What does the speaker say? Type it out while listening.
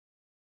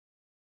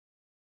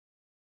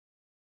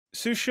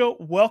Sushil,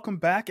 welcome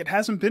back. It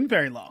hasn't been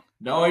very long.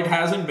 No, it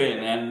hasn't been.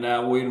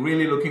 And we're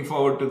really looking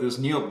forward to this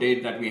new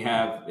update that we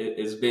have.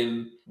 It's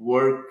been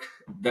work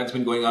that's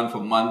been going on for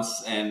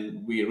months,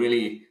 and we're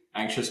really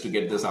anxious to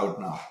get this out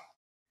now.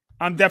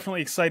 I'm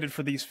definitely excited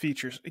for these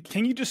features.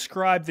 Can you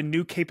describe the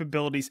new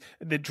capabilities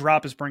that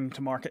Dropp is bringing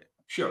to market?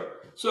 Sure.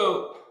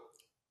 So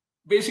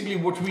basically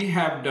what we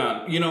have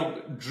done,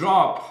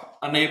 Dropp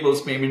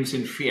enables payments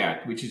in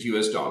fiat, which is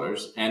US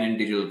dollars, and in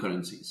digital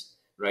currencies,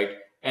 right?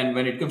 And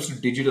when it comes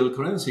to digital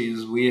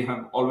currencies, we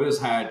have always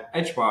had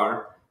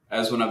HBAR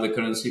as one of the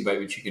currency by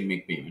which you can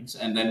make payments.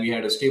 And then we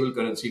had a stable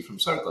currency from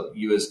Circle,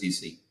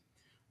 USDC.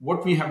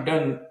 What we have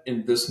done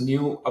in this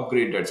new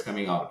upgrade that's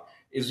coming out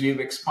is we've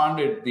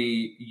expanded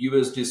the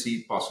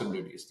USDC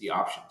possibilities, the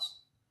options.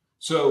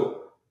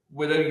 So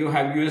whether you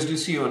have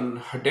USDC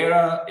on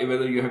Hedera,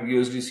 whether you have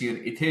USDC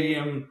on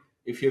Ethereum,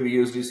 if you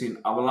have USDC in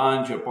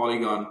Avalanche or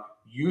Polygon,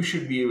 you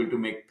should be able to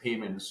make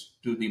payments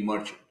to the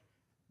merchant.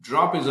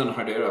 Dropp is on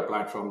Hedera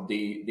platform.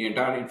 The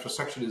entire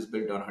infrastructure is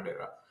built on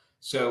Hedera.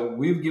 So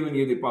we've given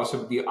you the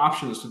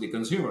options to the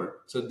consumer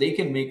so they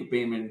can make a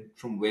payment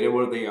from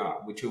wherever they are,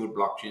 whichever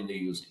blockchain they're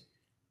using.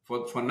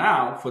 For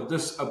now, for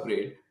this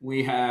upgrade,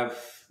 we have,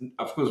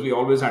 of course, we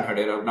always had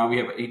Hedera. Now we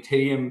have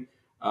Ethereum,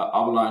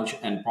 Avalanche,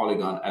 and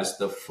Polygon as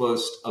the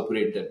first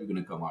upgrade that we're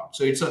going to come out.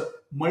 So it's a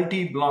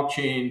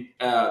multi-blockchain.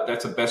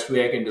 That's the best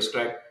way I can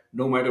describe.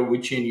 No matter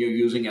which chain you're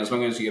using, as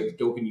long as you have the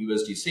token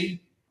USDC,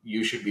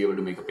 you should be able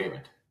to make a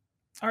payment.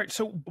 All right.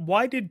 So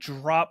why did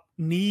Dropp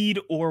need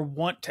or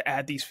want to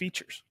add these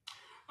features?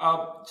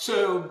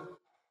 So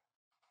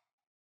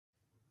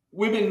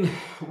we've been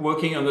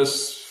working on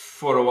this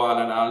for a while,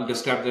 and I'll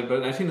describe that.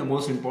 But I think the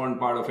most important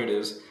part of it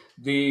is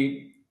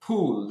the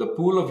pool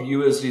of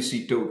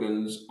USDC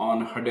tokens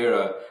on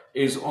Hedera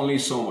is only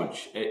so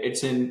much.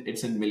 It's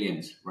in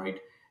millions, right?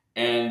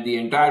 And the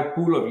entire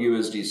pool of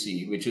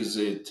USDC, which is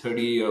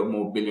 $30 or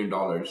more billion,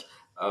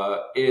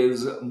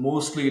 is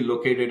mostly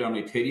located on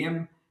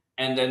Ethereum.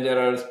 And then there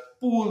are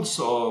pools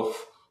of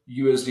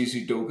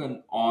USDC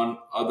token on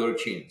other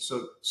chains.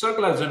 So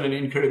Circle has done an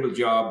incredible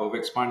job of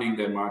expanding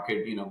their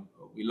market.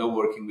 We love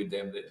working with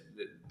them.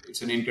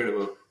 It's an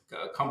incredible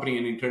company,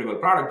 an incredible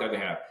product that they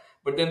have.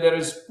 But then there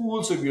is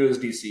pools of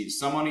USDC,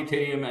 some on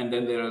Ethereum, and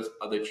then there are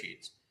other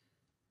chains.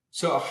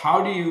 So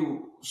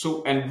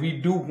and we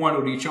do want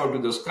to reach out to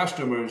those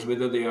customers,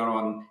 whether they are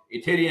on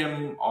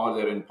Ethereum or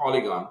they're in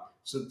Polygon,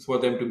 so for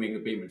them to make the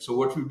payment. So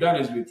what we've done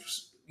is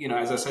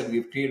as I said,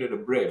 we've created a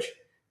bridge.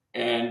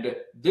 And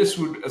this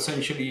would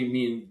essentially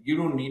mean you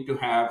don't need to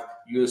have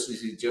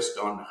USDC just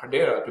on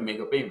Hedera to make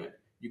a payment.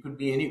 You could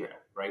be anywhere,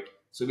 right?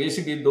 So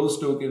basically those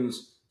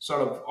tokens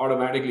sort of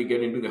automatically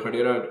get into the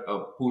Hedera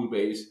pool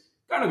base,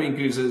 kind of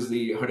increases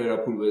the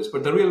Hedera pool base.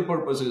 But the real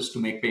purpose is to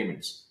make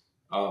payments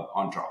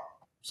on Dropp.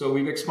 So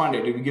we've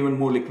expanded, we've given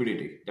more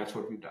liquidity. That's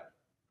what we've done.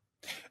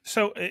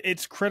 So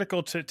it's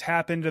critical to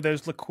tap into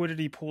those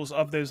liquidity pools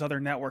of those other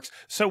networks.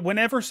 So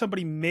whenever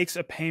somebody makes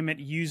a payment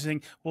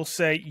using, we'll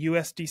say,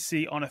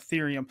 USDC on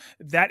Ethereum,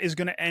 that is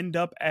going to end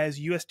up as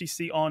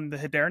USDC on the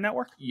Hedera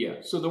network? Yeah.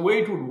 So the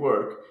way it would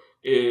work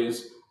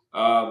is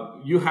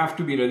you have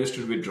to be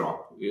registered with Dropp.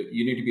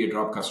 You need to be a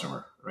Dropp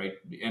customer, right?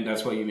 And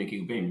that's why you're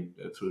making a payment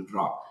through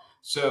Dropp.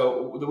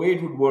 So the way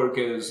it would work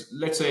is,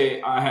 let's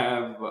say I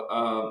have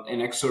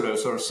an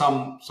Exodus or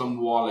some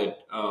wallet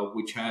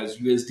which has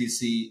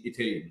USDC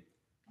Ethereum,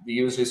 the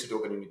USDC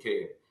token in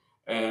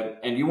Ethereum,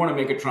 and you want to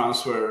make a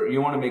transfer,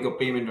 you want to make a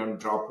payment on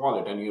Dropp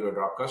wallet, and you're a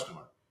Dropp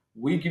customer.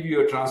 We give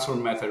you a transfer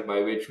method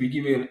by which we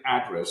give you an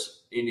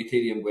address in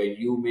Ethereum where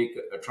you make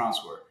a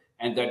transfer,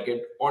 and that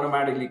get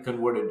automatically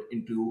converted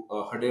into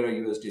a Hedera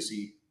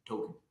USDC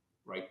token,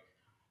 right?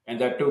 And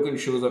that token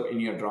shows up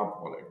in your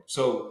Dropp wallet.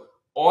 So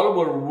all of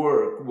our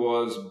work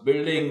was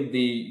building the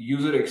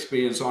user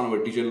experience on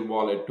our digital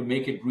wallet to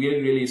make it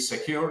really, really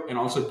secure and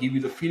also give you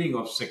the feeling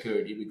of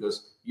security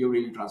because you're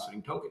really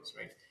transferring tokens,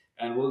 right?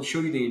 And we'll show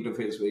you the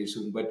interface very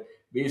soon. But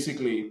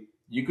basically,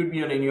 you could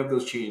be on any of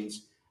those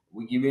chains.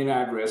 We give you an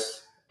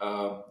address,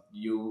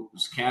 you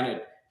scan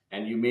it,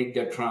 and you make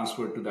that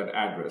transfer to that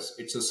address.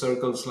 It's a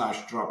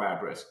Circle/Dropp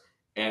address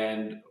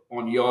and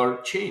on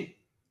your chain.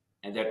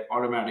 And that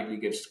automatically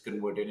gets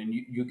converted. And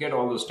you get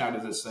all those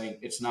statuses saying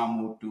it's now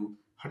moved to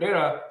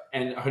Hedera,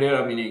 and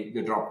Hedera meaning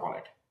the Dropp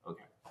wallet.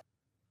 Okay.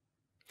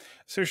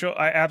 Sushil,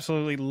 I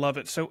absolutely love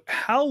it. So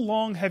how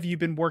long have you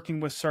been working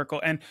with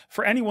Circle? And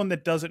for anyone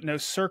that doesn't know,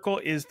 Circle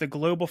is the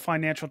global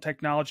financial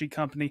technology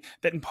company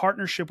that in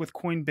partnership with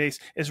Coinbase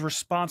is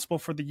responsible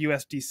for the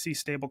USDC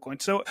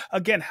stablecoin. So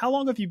again, how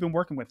long have you been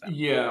working with them?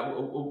 Yeah,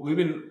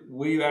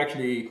 we've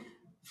actually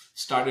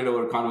started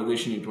our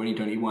conversation in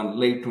 2021,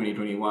 late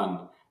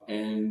 2021.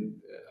 And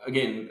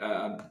again,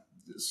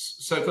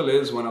 Circle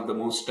is one of the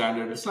most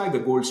standard. It's like the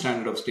gold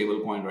standard of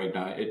stablecoin right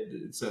now.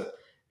 It's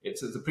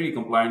a pretty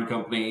compliant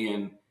company,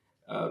 and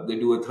they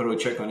do a thorough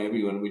check on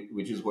everyone,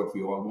 which is what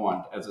we all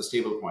want as a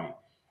stablecoin.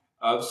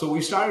 So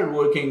we started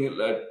working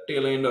at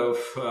tail end of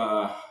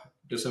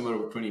December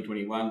of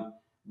 2021.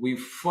 We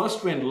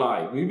first went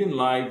live. We've been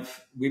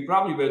live. We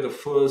probably were the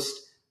first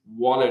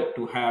wallet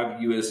to have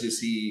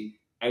USDC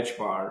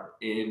HBAR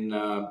in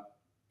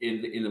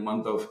the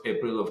month of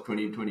April of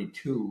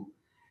 2022,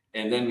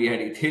 and then we had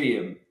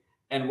Ethereum.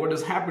 And what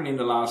has happened in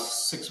the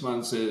last 6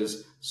 months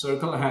is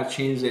Circle has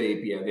changed their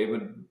API. They have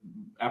an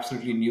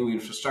absolutely new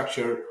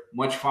infrastructure,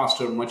 much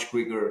faster, much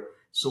quicker.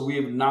 So we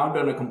have now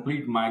done a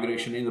complete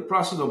migration. In the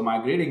process of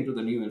migrating to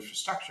the new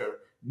infrastructure,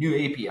 new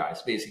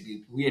APIs,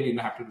 basically. We didn't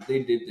have to,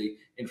 they did the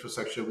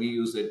infrastructure. We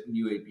used the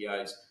new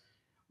APIs.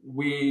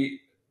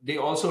 They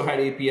also had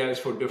APIs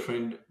for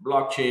different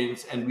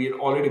blockchains, and we had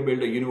already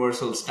built a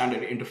universal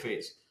standard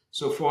interface.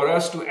 So for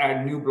us to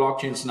add new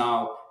blockchains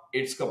now,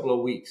 it's a couple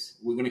of weeks.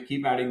 We're going to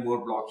keep adding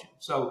more blockchains.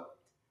 So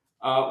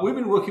we've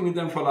been working with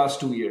them for the last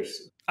 2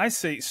 years. I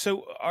see.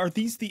 So are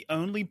these the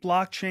only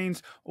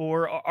blockchains,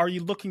 or are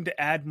you looking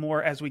to add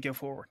more as we go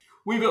forward?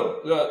 We will.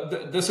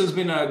 This has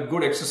been a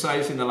good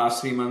exercise in the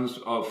last 3 months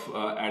of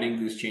adding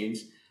these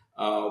chains.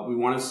 We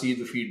want to see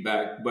the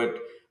feedback, but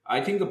I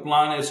think the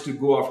plan is to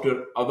go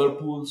after other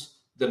pools.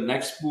 The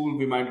next pool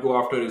we might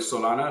go after is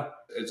Solana.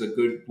 It's a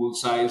good pool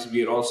size.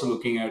 We are also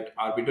looking at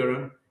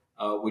Arbitrum,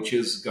 which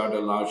has got a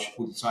large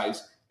pool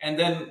size. And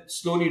then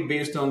slowly,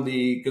 based on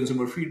the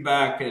consumer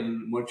feedback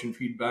and merchant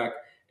feedback,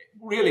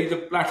 really the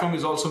platform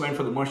is also meant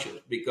for the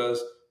merchant,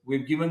 because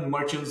we've given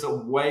merchants a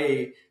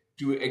way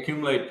to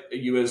accumulate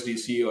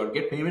USDC or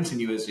get payments in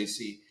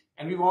USDC.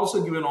 And we've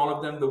also given all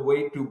of them the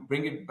way to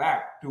bring it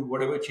back to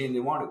whatever chain they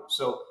want to.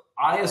 So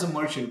I, as a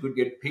merchant, could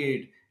get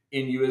paid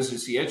in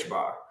USDC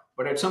HBAR,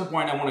 but at some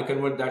point I want to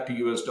convert that to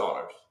US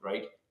dollars,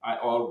 right?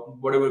 Or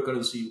whatever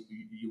currency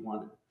you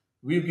wanted.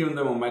 We've given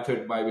them a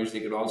method by which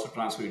they could also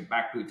transfer it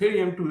back to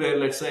Ethereum to their,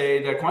 let's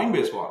say, their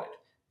Coinbase wallet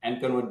and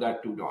convert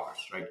that to dollars,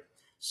 right?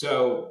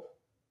 So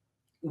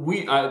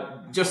we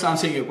just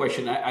answering your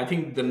question, I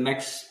think the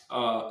next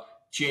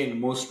chain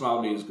most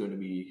probably is going to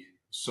be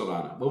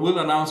Solana, but we'll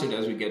announce it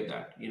as we get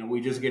that.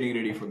 We're just getting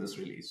ready for this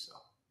release. So.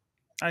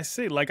 I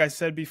see. Like I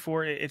said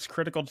before, it's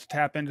critical to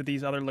tap into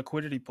these other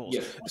liquidity pools.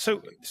 Yes.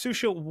 So,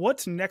 Sushil,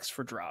 what's next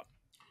for Dropp?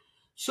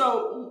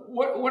 So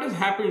what has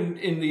happened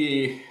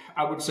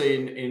I would say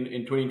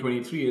in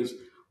 2023 is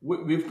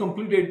we've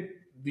completed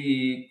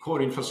the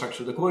core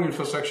infrastructure. The core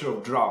infrastructure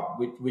of Dropp,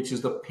 which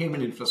is the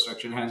payment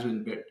infrastructure, has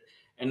been built.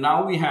 And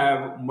now we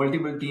have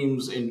multiple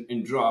teams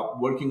in Dropp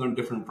working on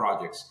different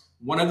projects.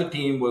 One of the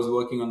team was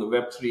working on the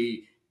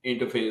Web3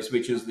 interface,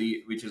 which is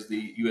the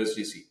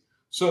USDC.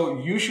 So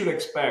you should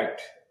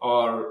expect,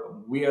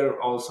 or we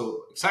are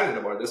also excited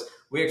about this,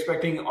 we're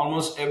expecting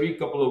almost every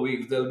couple of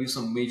weeks, there'll be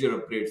some major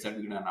upgrades that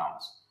we're going to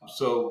announce.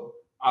 So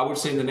I would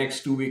say in the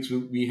next 2 weeks,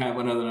 we have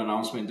another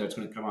announcement that's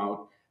going to come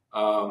out.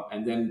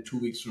 And then 2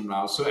 weeks from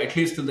now. So at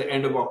least till the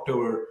end of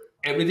October,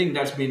 everything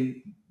that's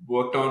been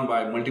worked on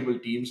by multiple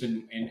teams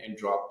in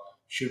Dropp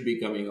should be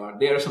coming out.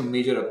 There are some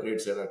major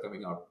upgrades that are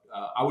coming out.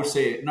 I would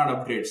say not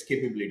upgrades,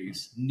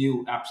 capabilities,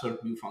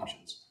 absolute new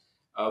functions.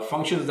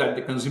 Functions that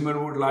the consumer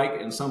would like,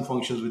 and some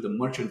functions with the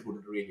merchant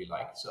would really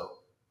like. So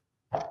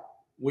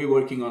we're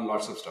working on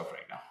lots of stuff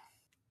right now.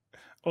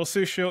 Well,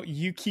 Sushil,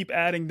 you keep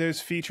adding those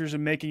features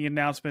and making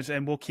announcements,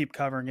 and we'll keep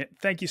covering it.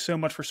 Thank you so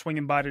much for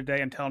swinging by today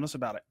and telling us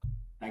about it.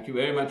 Thank you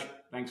very much.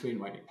 Thanks for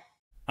inviting me.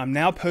 I'm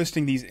now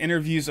posting these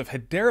interviews of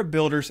Hedera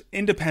builders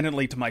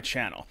independently to my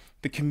channel.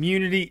 The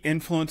community,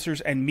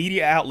 influencers, and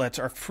media outlets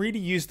are free to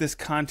use this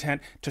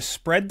content to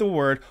spread the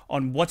word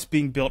on what's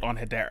being built on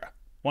Hedera.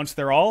 Once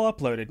they're all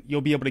uploaded, you'll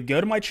be able to go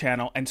to my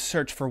channel and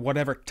search for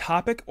whatever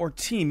topic or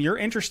team you're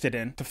interested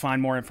in to find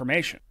more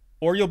information.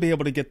 Or you'll be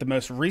able to get the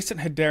most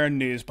recent Hedera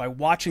news by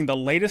watching the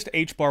latest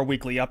HBAR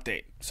Weekly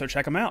update. So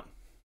check them out.